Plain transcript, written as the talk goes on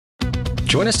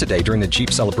Join us today during the Jeep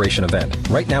Celebration event.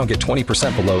 Right now, get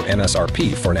 20% below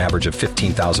MSRP for an average of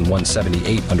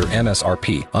 $15,178 under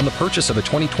MSRP on the purchase of a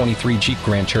 2023 Jeep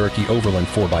Grand Cherokee Overland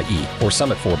 4xE or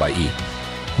Summit 4xE.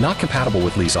 Not compatible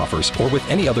with lease offers or with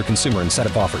any other consumer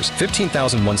incentive offers.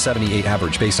 $15,178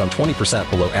 average based on 20%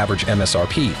 below average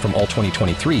MSRP from all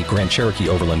 2023 Grand Cherokee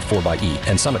Overland 4xE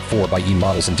and Summit 4xE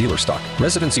models in dealer stock.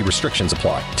 Residency restrictions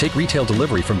apply. Take retail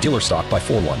delivery from dealer stock by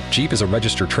 4/1. Jeep is a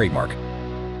registered trademark.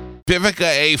 Vivica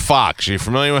A. Fox. Are you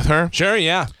familiar with her? Sure,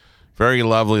 yeah. Very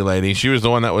lovely lady. She was the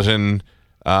one that was in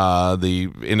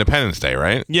the Independence Day,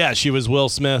 right? Yeah, she was Will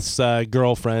Smith's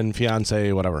girlfriend,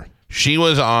 fiance, whatever. She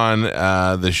was on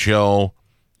the show.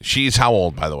 She's how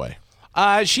old, by the way?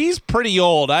 She's pretty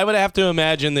old. I would have to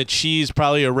imagine that she's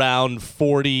probably around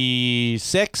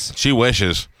 46. She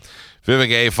wishes.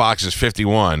 Vivica A. Fox is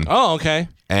 51. Oh, okay.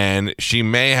 And she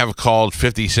may have called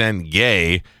 50 Cent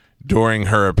gay during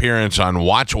her appearance on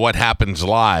Watch What Happens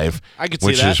Live. I could see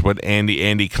which that. is what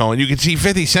Andy Cohen. You could see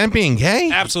 50 Cent being gay?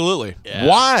 Absolutely. Yeah.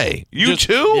 Why? You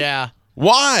too? Yeah.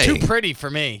 Why? Too pretty for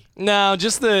me. No,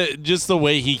 just the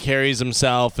way he carries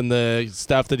himself and the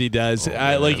stuff that he does.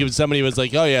 Like if somebody was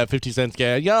like, "Oh yeah, 50 Cent's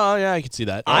gay," I could see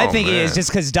that. I think it man. is just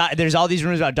because there's all these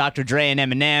rumors about Dr. Dre and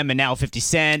Eminem, and now 50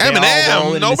 Cent. They're all Eminem? rolling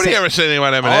in the Nobody same- ever said anything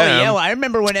about Oh Eminem. yeah, well, I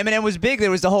remember when Eminem was big.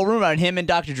 There was the whole rumor about him and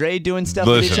Dr. Dre doing stuff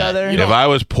with each other. If I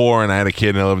was poor and I had a kid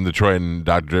and I lived in Detroit and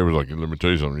Dr. Dre was like, "Let me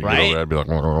tell you something," you Right? get over there, I'd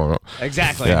be like,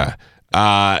 Exactly. yeah.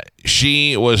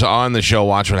 She was on the show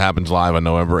Watch What Happens Live on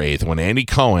November 8th when Andy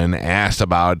Cohen asked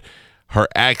about her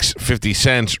ex 50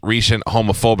 Cent's recent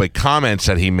homophobic comments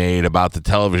that he made about the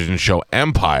television show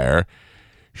Empire.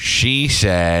 She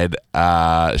said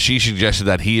she suggested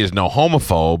that he is no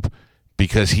homophobe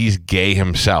because he's gay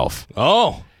himself.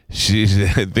 Oh.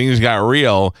 Things got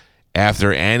real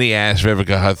after Andy asked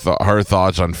Vivica her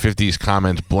thoughts on 50's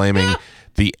comments blaming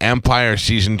the Empire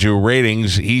Season 2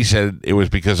 ratings. He said it was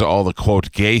because of all the,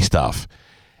 quote, gay stuff.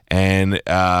 And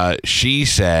she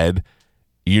said,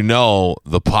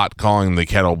 the pot calling the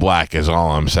kettle black is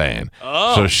all I'm saying.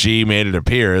 Oh. So she made it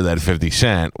appear that 50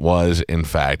 Cent was, in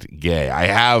fact, gay. I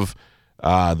have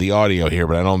the audio here,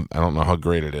 but I don't know how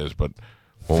great it is, but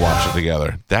we'll watch it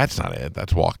together. That's not it.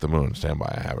 That's Walk the Moon. Stand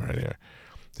by. I have it right here.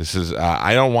 This is,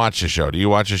 I don't watch the show. Do you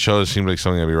watch the show? It seems like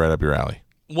something that'd be right up your alley.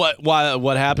 What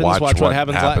happens? Watch What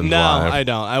happens live? No, live. I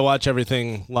don't. I watch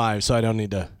everything live, so I don't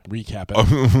need to recap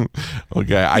it.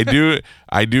 Okay,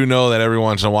 I do know that every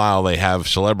once in a while they have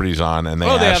celebrities on, and they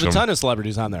they ask have a them, ton of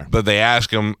celebrities on there. but they ask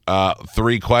them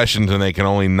 3 questions, and they can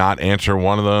only not answer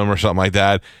one of them or something like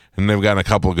that. And they've gotten a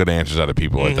couple of good answers out of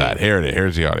people like that. Here it is.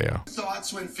 Here's the audio.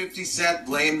 Thoughts when 50 Cent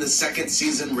blamed the second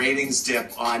season ratings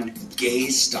dip on gay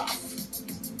stuff?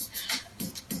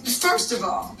 First of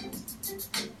all,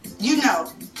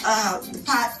 the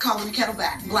pot calling the kettle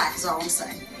black is all I'm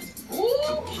saying.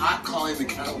 The pot calling the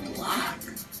kettle black.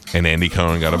 And Andy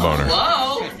Cohen got a boner.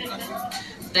 Whoa,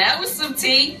 that was some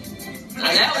tea.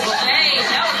 That was shade.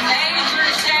 That was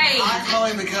major shade. Pot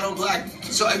calling the kettle black.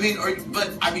 So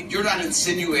you're not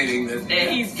insinuating that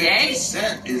he's gay? 50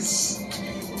 Cent is.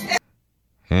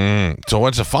 So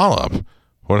what's the follow up?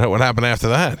 What happened after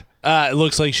that? It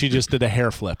looks like she just did a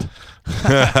hair flip.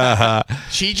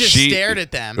 She just stared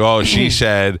at them. Oh, she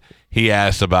said he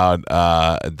asked about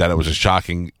that it was a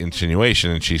shocking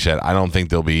insinuation, and she said, "I don't think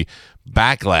there'll be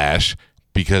backlash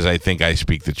because I think I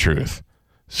speak the truth."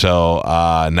 So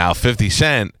now 50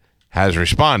 Cent has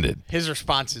responded His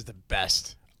response is the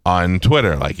best. on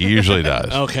Twitter, like he usually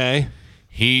does. Okay.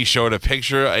 He showed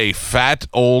a fat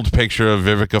old picture of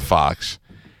Vivica Fox,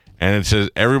 and it says,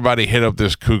 "Everybody hit up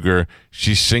this cougar.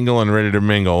 She's single and ready to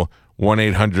mingle.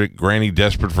 1-800 Granny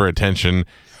desperate for attention.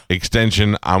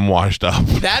 Extension, I'm washed up."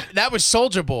 That was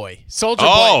Soulja Boy. Soulja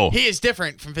Oh. Boy. He is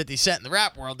different from 50 Cent in the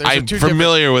rap world. There's I'm two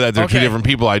familiar with that. They're two Okay. different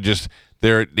people.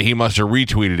 He must have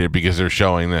retweeted it because they're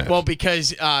showing this. Well,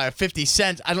 because 50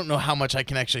 Cent, I don't know how much I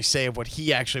can actually say of what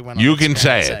he actually went on. You Instagram can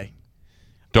say and it.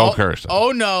 Don't curse.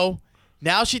 Oh, no.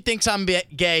 Now she thinks I'm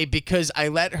gay because I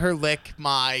let her lick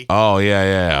my Oh,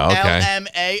 yeah.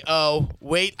 Okay. LMAO.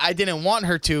 Wait, I didn't want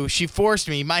her to. She forced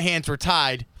me. My hands were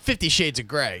tied. 50 Shades of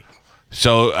Grey.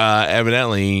 So,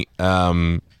 evidently,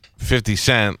 50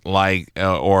 Cent,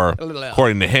 or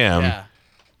according to him, Yeah.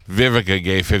 Vivica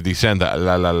gave 50 Cent the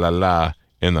la la la la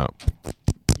in the.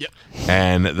 Yep.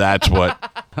 And that's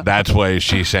why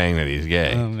she's saying that he's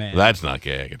gay. Oh, man. That's not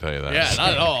gay, I can tell you that. Yeah, not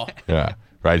at all. Yeah.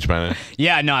 Right, Spanner?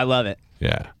 Yeah, no, I love it.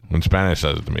 Yeah. When Spanish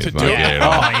says it to me, it's not do it. gay at Oh,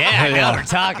 all. yeah, now we're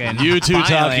talking. You two Finally.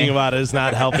 talking about it is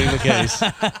not helping the case.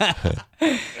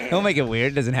 Don't make it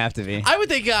weird. It doesn't have to be. I would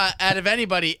think out of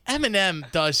anybody, Eminem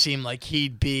does seem like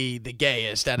he'd be the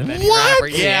gayest out of any rapper.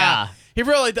 Yeah. He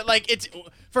really like it's.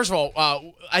 First of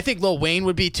all, I think Lil Wayne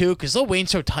would be too, because Lil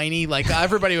Wayne's so tiny. Like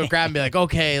everybody would grab and be like,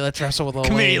 "Okay, let's wrestle with Lil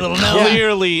Come Wayne." here, you little Noah.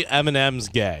 Clearly, Eminem's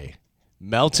gay.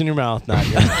 Melts in your mouth, not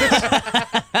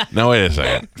yours. No, wait a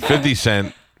second. 50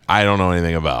 Cent, I don't know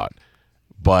anything about.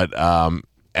 But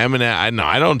Eminem,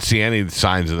 I don't see any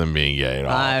signs of them being gay at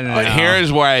all. I don't know.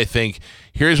 Here's why I think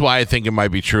it might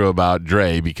be true about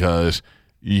Dre, because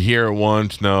you hear it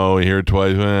once, no, you hear it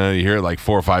twice, you hear it like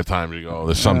 4 or 5 times, you go,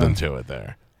 there's something to it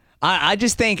there. I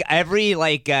just think every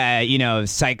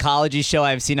psychology show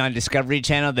I've seen on Discovery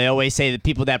Channel, they always say that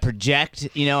people that project,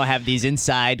 have these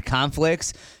inside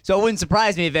conflicts. So it wouldn't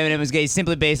surprise me if Eminem was gay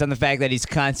simply based on the fact that he's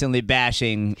constantly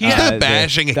bashing. He's not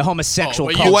bashing the homosexual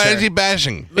Oh, culture. Why is he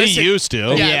bashing? He used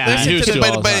to. Yeah, listen he used to to. the-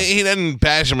 all the But time. he doesn't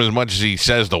bash him as much as he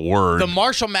says the word. The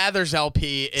Marshall Mathers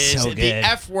LP is So the good.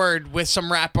 F word with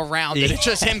some rap around it. It's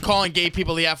just him calling gay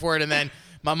people the F word, and then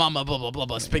my mama blah blah blah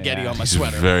blah spaghetti on my He's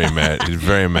sweater. very mad. He's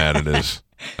very mad at his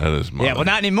mother. Yeah, well,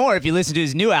 not anymore. If you listen to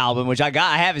his new album, which I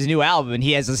have his new album, and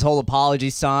he has this whole apology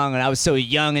song, and I was so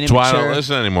young and That's immature. why I don't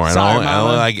listen anymore. Sorry, I only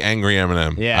Mama. like angry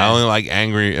Eminem. Yeah. I only like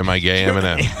angry, am I gay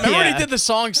Eminem? Remember when Yeah. he did the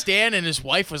song "Stan" and his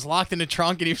wife was locked in the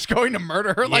trunk and he was going to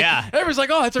murder her? Like, Yeah. everyone's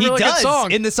like, "Oh, that's a He really does. good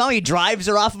song." In the song, he drives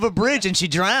her off of a bridge, and she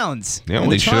drowns. Yeah, in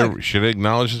well, the they trunk. should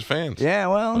acknowledge his fans. Yeah,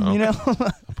 well,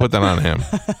 Put that on him.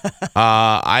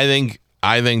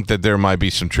 I think that there might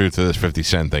be some truth to this 50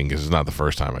 Cent thing, because it's not the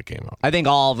first time it came up. I think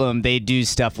all of them, they do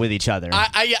stuff with each other.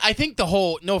 I think the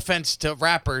whole, no offense to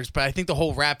rappers, but I think the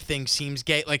whole rap thing seems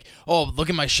gay. Like, oh,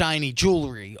 look at my shiny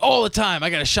jewelry all the time.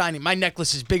 I got a shiny. My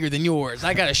necklace is bigger than yours.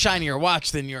 I got a shinier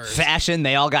watch than yours. Fashion,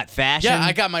 they all got fashion. Yeah,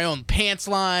 I got my own pants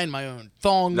line, my own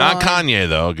thong Not line. Kanye,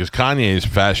 though, because Kanye's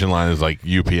fashion line is like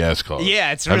UPS clothes.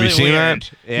 Yeah, it's Have really you seen weird.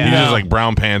 that? Yeah. He's just No. like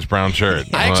brown pants, brown shirt.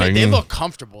 Actually, Like, they look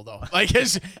comfortable though. Like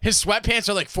his sweatpants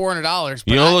are like $400. But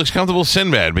You know who looks comfortable?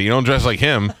 Sinbad, but you don't dress like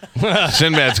him.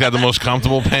 Sinbad's got the most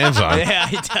comfortable pants on. Yeah,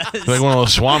 he does. He's like one of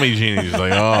those Swami genies.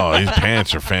 Like, oh, these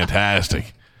pants are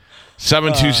fantastic.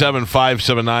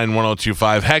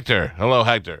 727-579-1025. Hector. Hello,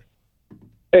 Hector.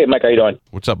 Hey, Mike, how you doing?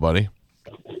 What's up, buddy?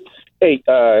 Hey,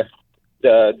 the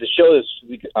show this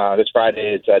week, this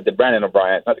Friday, it's the Brandon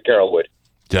O'Brien, not the Carol Wood.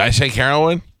 Did I say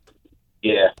Carolyn?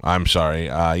 Yeah. I'm sorry.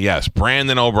 Yes,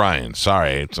 Brandon O'Brien.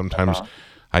 Sorry. Sometimes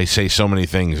I say so many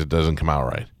things it doesn't come out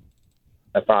right.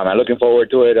 No problem. I'm looking forward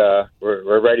to it.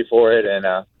 We're ready for it,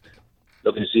 and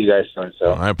looking to see you guys soon.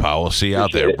 So. All right, pal. We'll see you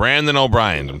out there. Appreciate it. Brandon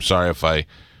O'Brien. I'm sorry if I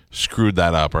screwed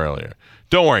that up earlier.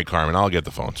 Don't worry, Carmen. I'll get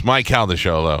the phones. Mike Calta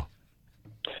show.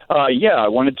 Hello. Yeah, I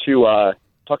wanted to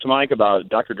talk to Mike about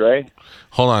Dr. Dre.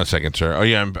 Hold on a second, sir. Oh,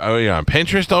 yeah, you're on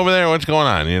Pinterest over there? What's going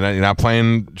on? You're not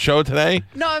playing show today?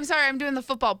 No, I'm sorry. I'm doing the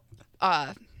footballs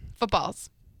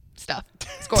stuff.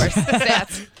 Scores,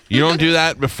 stats. You don't do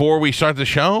that before we start the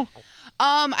show?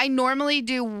 I normally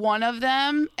do one of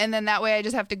them, and then that way I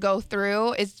just have to go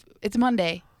through. It's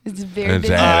Monday. It's very It's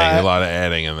busy. adding, a lot of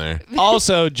adding in there.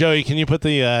 Also, Joey, can you put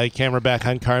the camera back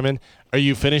on Carmen? Are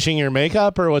you finishing your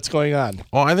makeup or what's going on?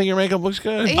 Oh, I think your makeup looks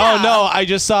good. Yeah. Oh, no. I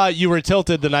just saw you were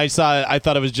tilted, and I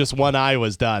thought it was just one eye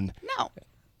was done.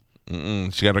 No.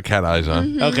 She got her cat eyes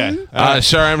on. Mm-hmm. Okay.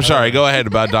 Sir, I'm sorry. Go ahead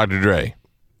about Dr. Dre.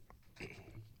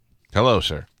 Hello,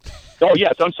 sir. Oh,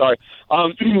 yes, I'm sorry.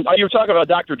 You were talking about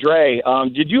Dr. Dre.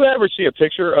 Did you ever see a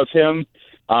picture of him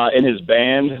in his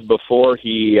band or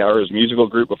his musical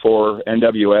group before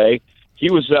NWA? He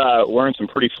was wearing some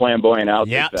pretty flamboyant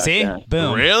outfits. Yeah, back see? then.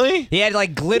 Boom. Really? He had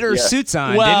like glitter Yeah. suits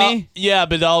on, Well, didn't he? yeah,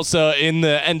 but also in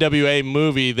the NWA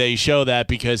movie, they show that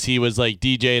because he was like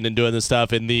DJing and doing the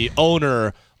stuff, and the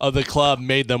owner of the club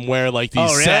made them wear like these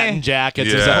Oh, really? satin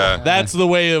jackets. and Yeah. stuff. That's the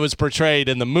way it was portrayed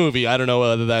in the movie. I don't know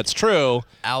whether that's true.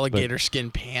 Alligator skin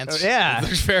pants. Yeah.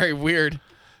 It's very weird.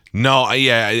 No,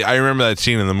 I remember that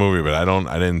scene in the movie, but I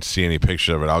didn't see any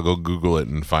picture of it. I'll go Google it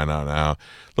and find out now.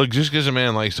 Look, just because a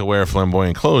man likes to wear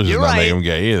flamboyant clothes You're does not right. make him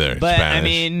gay either. But, Spanish. I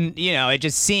mean, it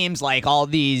just seems like all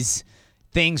these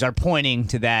things are pointing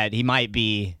to that he might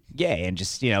be gay. And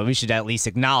just, we should at least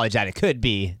acknowledge that it could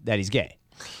be that he's gay.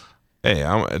 Hey,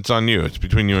 it's on you. It's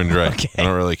between you and Dre. Okay. I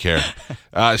don't really care.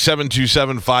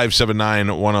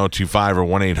 727-579-1025 or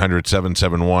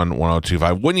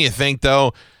 1-800-771-1025. Wouldn't you think,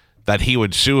 though, that he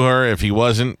would sue her if he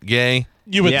wasn't gay?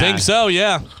 You would Yeah. think so,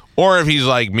 yeah. Or if he's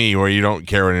like me, where you don't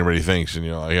care what anybody thinks, and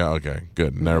you're like, yeah, okay,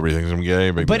 good. And everybody thinks I'm gay.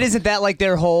 Big But deal. isn't that like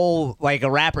their whole, like a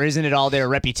rapper, isn't it all their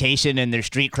reputation and their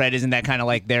street cred? Isn't that kind of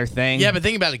like their thing? Yeah, but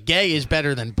think about it. Gay is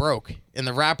better than broke in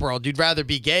the rap world. You'd rather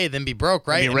be gay than be broke,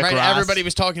 right? Maybe Rick And Ross. everybody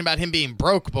was talking about him being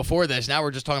broke before this. Now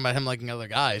we're just talking about him liking other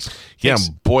guys. Yeah,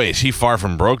 boy, is he far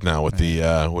from broke now with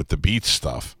the Beats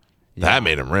stuff. That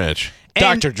made him rich.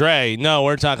 Dr. Dre. No,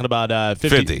 we're talking about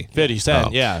 50 Cent.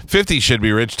 Oh. Yeah. 50 should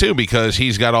be rich too because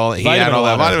he had all that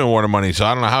Water. vitamin water money. So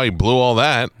I don't know how he blew all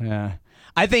that. Yeah.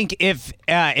 I think if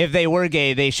they were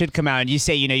gay, they should come out. And you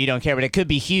say, you don't care, but it could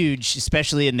be huge,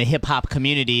 especially in the hip hop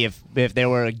community, if there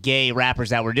were gay rappers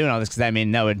that were doing all this. Because I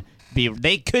mean,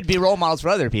 they could be role models for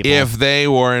other people. If they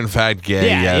were in fact gay,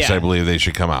 yes, yeah. I believe they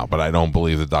should come out. But I don't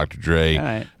believe that Dr. Dre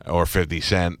right. or 50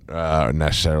 Cent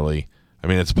necessarily. I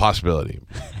mean, it's a possibility.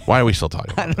 Why are we still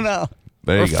talking about I don't know.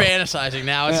 There We're you go. fantasizing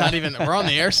now. It's not even. We're on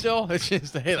the air still. It's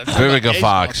just hey, let's talk about Vivica gay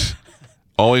Fox. stuff.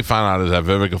 All we found out is that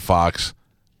Vivica Fox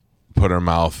put her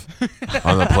mouth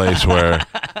on the place where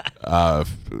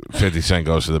 50 Cent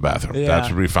goes to the bathroom. Yeah. That's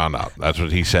what we found out. That's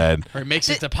what he said. Or he makes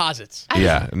his deposits.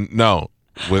 Yeah. No.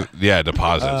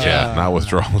 Deposits. Not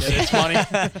withdrawals. It's money.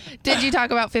 Did you talk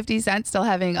about 50 Cent still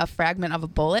having a fragment of a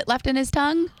bullet left in his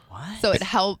tongue? What? So it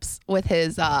helps with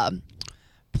his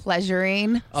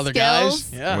pleasuring Other skills.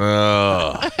 guys.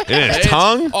 Yeah. In his It's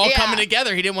tongue? all Yeah. coming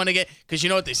together. He didn't want to get because you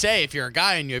know what they say. If you're a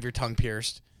guy and you have your tongue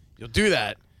pierced, you'll do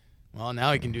that. Well,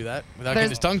 now he can do that without getting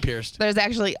his tongue pierced. There's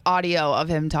actually audio of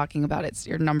him talking about it's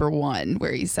your number one,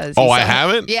 where he says. Oh, I have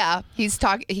it? Yeah, he's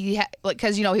talking.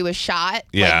 Because he was shot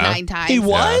Yeah. like 9 times. He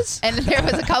was? And there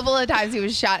was a couple of times he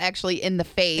was shot actually in the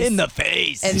face. In the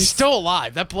face. And He's still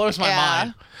alive. That blows my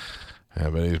mind. Yeah,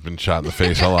 but he's been shot in the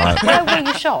face a lot. Where were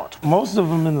you shot? Most of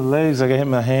them in the legs. Like I hit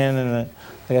my hand and I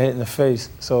got hit in the face.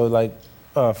 So like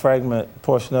a fragment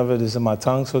portion of it is in my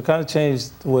tongue. So it kind of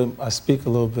changed the way I speak a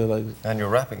little bit. Like. And you're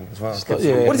rapping as well.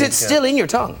 Yeah. What is it still in your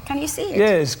tongue? Can you see it? Yeah,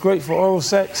 it's great for oral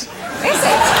sex. Is it? Oh,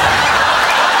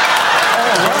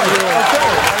 right. Okay.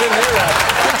 I didn't hear that.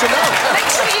 Good to know. make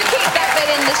sure you keep that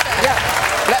bit in the show.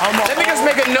 Let me just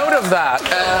make a note of that.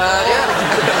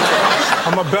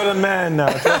 I'm a better man now.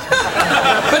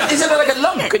 But is it like a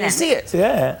lump? Can you see it?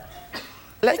 Yeah.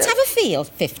 Let's have a feel,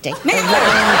 50.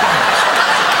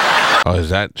 Oh,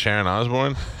 is that Sharon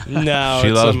Osbourne? No. She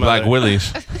it's loves some Black other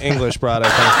Willies. English broad, I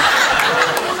think.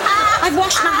 I've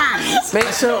washed my hands. Make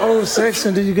sure oral sex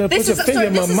and then you gotta put your finger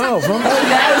in my mouth. Huh?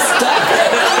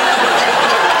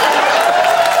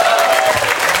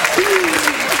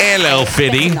 Hello,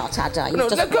 Fitty. Not, had I? No,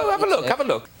 let's go have a look. Have a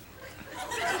look.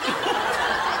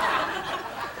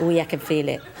 Oh, yeah, I can feel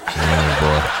it. Oh,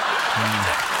 boy.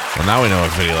 Well, now we know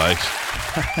what Fitty likes.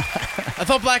 I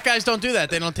thought black guys don't do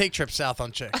that. They don't take trips south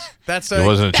on chicks. That's It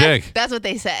wasn't a chick. That's what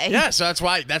they say. Yeah, so that's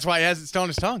why he has it still on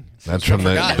his tongue. That's from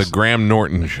the Graham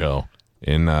Norton show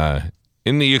in the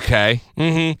UK.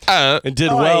 Mm-hmm. It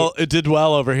did well. It did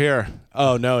well over here.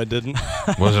 Oh no, it didn't.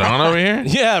 Was it on over here?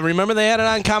 Yeah, remember they had it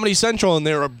on Comedy Central and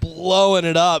they were blowing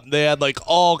it up. They had like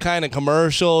all kind of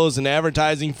commercials and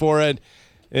advertising for it,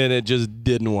 and it just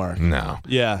didn't work. No.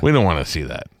 Yeah. We don't want to see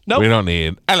that. Nope. We don't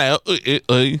need. Hello.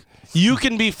 You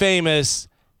can be famous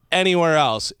anywhere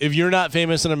else. If you're not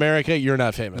famous in America, you're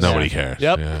not famous. Nobody cares.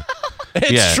 Yep. Yeah.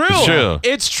 It's true.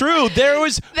 It's true. It's true.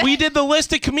 We did the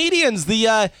list of comedians,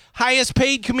 the highest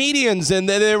paid comedians, and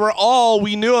they were all,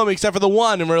 we knew them except for the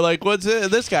one, and we're like, what's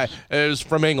this guy? It was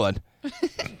from England.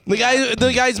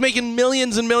 The guy's making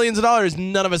millions and millions of dollars.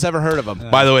 None of us ever heard of him.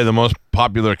 By the way, the most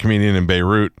popular comedian in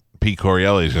Beirut, Pete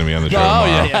Corielli, is going to be on the show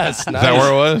tomorrow. Yes. Is that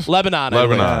where it was? Lebanon.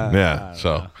 Lebanon. Yeah.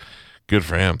 So good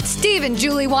for him. Steve and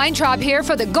Julie Weintraub here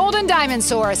for the Golden Diamond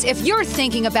Source. If you're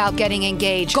thinking about getting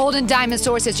engaged, Golden Diamond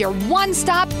Source is your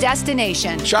one-stop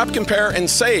destination. Shop, compare, and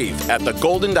save at the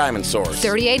Golden Diamond Source.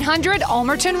 3800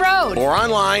 Almerton Road. Or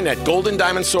online at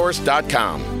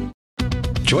goldendiamondsource.com.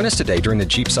 Join us today during the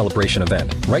Jeep Celebration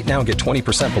event. Right now, get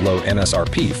 20% below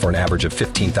MSRP for an average of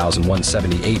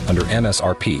 $15,178 under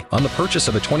MSRP on the purchase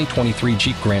of a 2023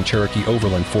 Jeep Grand Cherokee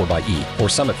Overland 4xE or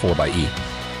Summit 4xE.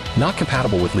 Not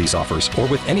compatible with lease offers or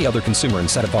with any other consumer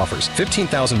incentive offers.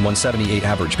 $15,178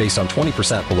 average based on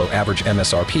 20% below average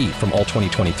MSRP from all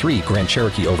 2023 Grand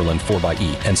Cherokee Overland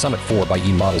 4xE and Summit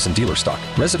 4xE models in dealer stock.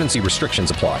 Residency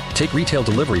restrictions apply. Take retail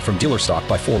delivery from dealer stock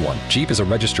by 4/1. Jeep is a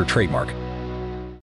registered trademark.